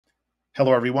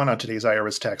Hello, everyone. On today's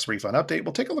IRS Tax Refund Update,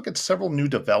 we'll take a look at several new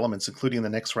developments, including the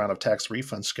next round of tax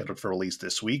refunds scheduled for release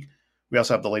this week. We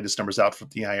also have the latest numbers out from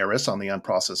the IRS on the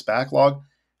unprocessed backlog,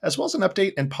 as well as an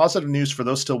update and positive news for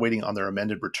those still waiting on their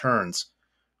amended returns.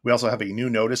 We also have a new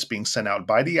notice being sent out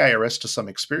by the IRS to some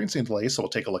experiencing delays, so we'll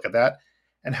take a look at that,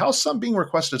 and how some being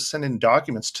requested to send in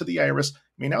documents to the IRS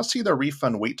may now see their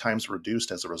refund wait times reduced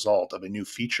as a result of a new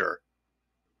feature.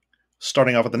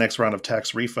 Starting off with the next round of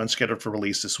tax refunds scheduled for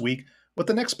release this week, with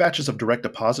the next batches of direct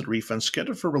deposit refunds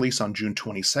scheduled for release on June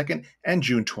 22nd and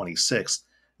June 26th.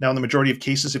 Now, in the majority of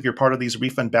cases, if you're part of these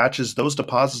refund batches, those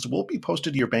deposits will be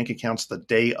posted to your bank accounts the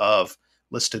day of,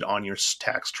 listed on your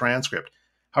tax transcript.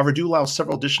 However, do allow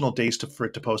several additional days for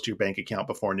it to post to your bank account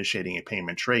before initiating a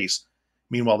payment trace.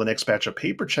 Meanwhile, the next batch of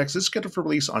paper checks is scheduled for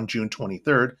release on June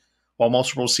 23rd. While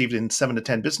most were received in 7 to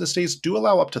 10 business days, do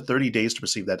allow up to 30 days to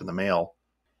receive that in the mail.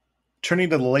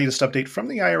 Turning to the latest update from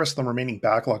the IRS on the remaining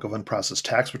backlog of unprocessed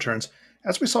tax returns,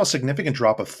 as we saw a significant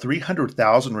drop of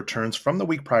 300,000 returns from the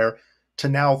week prior to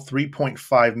now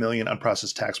 3.5 million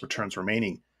unprocessed tax returns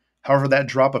remaining. However, that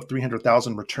drop of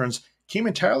 300,000 returns came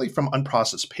entirely from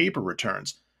unprocessed paper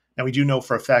returns. Now, we do know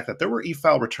for a fact that there were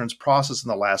e-file returns processed in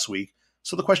the last week,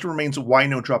 so the question remains, why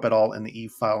no drop at all in the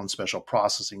e-file and special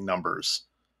processing numbers?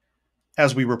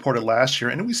 As we reported last year,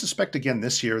 and we suspect again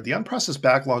this year, the unprocessed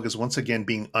backlog is once again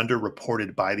being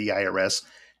underreported by the IRS,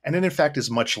 and it in fact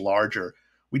is much larger.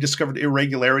 We discovered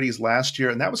irregularities last year,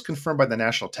 and that was confirmed by the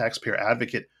National Taxpayer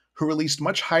Advocate, who released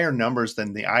much higher numbers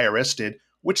than the IRS did,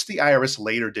 which the IRS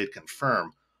later did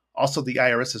confirm. Also, the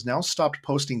IRS has now stopped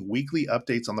posting weekly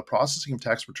updates on the processing of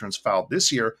tax returns filed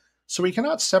this year, so we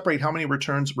cannot separate how many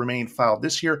returns remain filed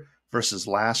this year versus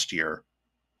last year.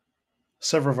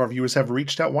 Several of our viewers have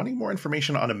reached out wanting more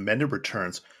information on amended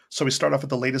returns, so we start off with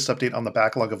the latest update on the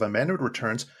backlog of amended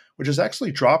returns, which has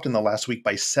actually dropped in the last week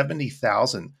by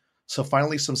 70,000. So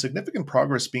finally, some significant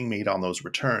progress being made on those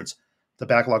returns. The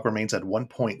backlog remains at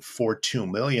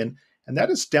 1.42 million, and that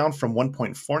is down from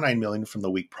 1.49 million from the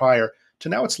week prior to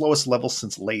now its lowest level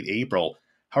since late April.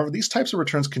 However, these types of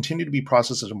returns continue to be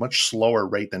processed at a much slower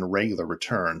rate than regular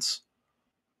returns.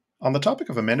 On the topic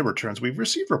of amended returns, we've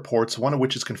received reports, one of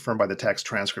which is confirmed by the tax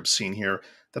transcripts seen here,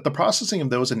 that the processing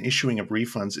of those and issuing of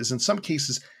refunds is in some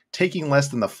cases taking less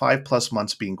than the 5+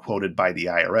 months being quoted by the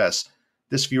IRS.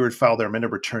 This viewer had filed their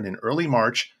amended return in early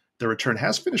March. Their return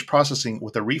has finished processing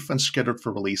with a refund scheduled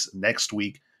for release next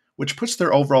week, which puts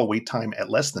their overall wait time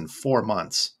at less than 4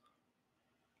 months.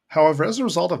 However, as a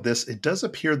result of this, it does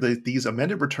appear that these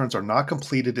amended returns are not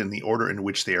completed in the order in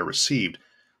which they are received.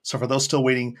 So for those still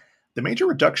waiting, the major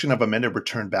reduction of amended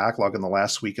return backlog in the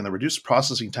last week and the reduced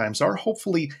processing times are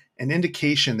hopefully an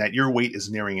indication that your wait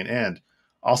is nearing an end.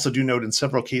 Also, do note in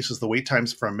several cases the wait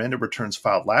times for amended returns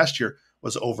filed last year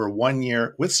was over 1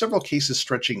 year, with several cases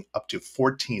stretching up to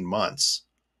 14 months.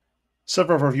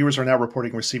 Several of our viewers are now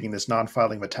reporting receiving this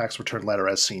non-filing of a tax return letter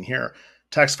as seen here.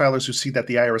 Tax filers who see that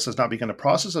the IRS has not begun a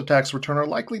process of tax return are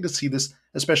likely to see this,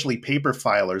 especially paper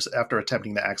filers, after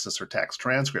attempting to access their tax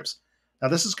transcripts. Now,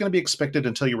 this is going to be expected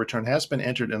until your return has been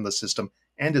entered in the system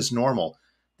and is normal.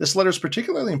 This letter is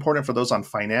particularly important for those on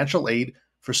financial aid,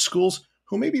 for schools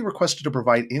who may be requested to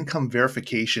provide income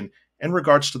verification in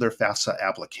regards to their FAFSA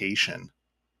application.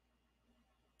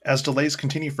 As delays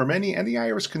continue for many and the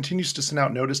IRS continues to send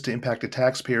out notice to impacted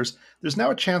taxpayers, there's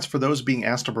now a chance for those being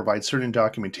asked to provide certain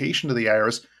documentation to the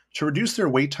IRS to reduce their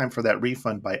wait time for that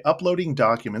refund by uploading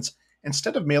documents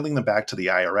instead of mailing them back to the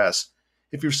IRS.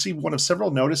 If you receive one of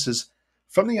several notices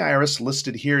from the IRS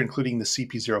listed here, including the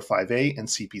CP05A and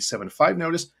CP75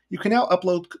 notice, you can now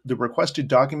upload the requested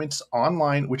documents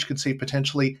online, which could save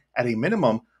potentially at a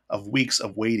minimum of weeks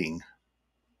of waiting.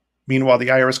 Meanwhile, the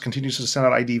IRS continues to send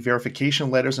out ID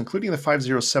verification letters, including the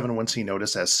 5071C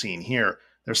notice as seen here.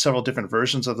 There are several different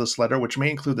versions of this letter, which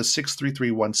may include the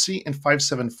 6331C and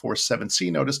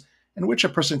 5747C notice, in which a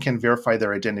person can verify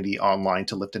their identity online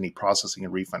to lift any processing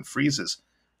and refund freezes.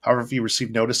 However, if you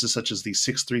receive notices such as the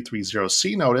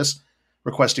 6330C notice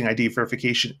requesting ID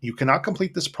verification, you cannot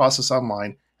complete this process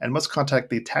online and must contact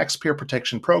the Taxpayer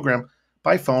Protection Program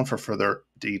by phone for further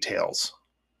details.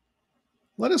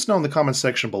 Let us know in the comments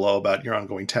section below about your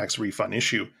ongoing tax refund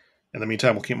issue. In the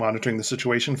meantime, we'll keep monitoring the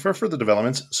situation for further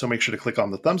developments, so make sure to click on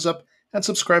the thumbs up and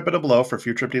subscribe button below for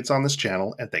future updates on this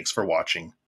channel, and thanks for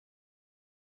watching.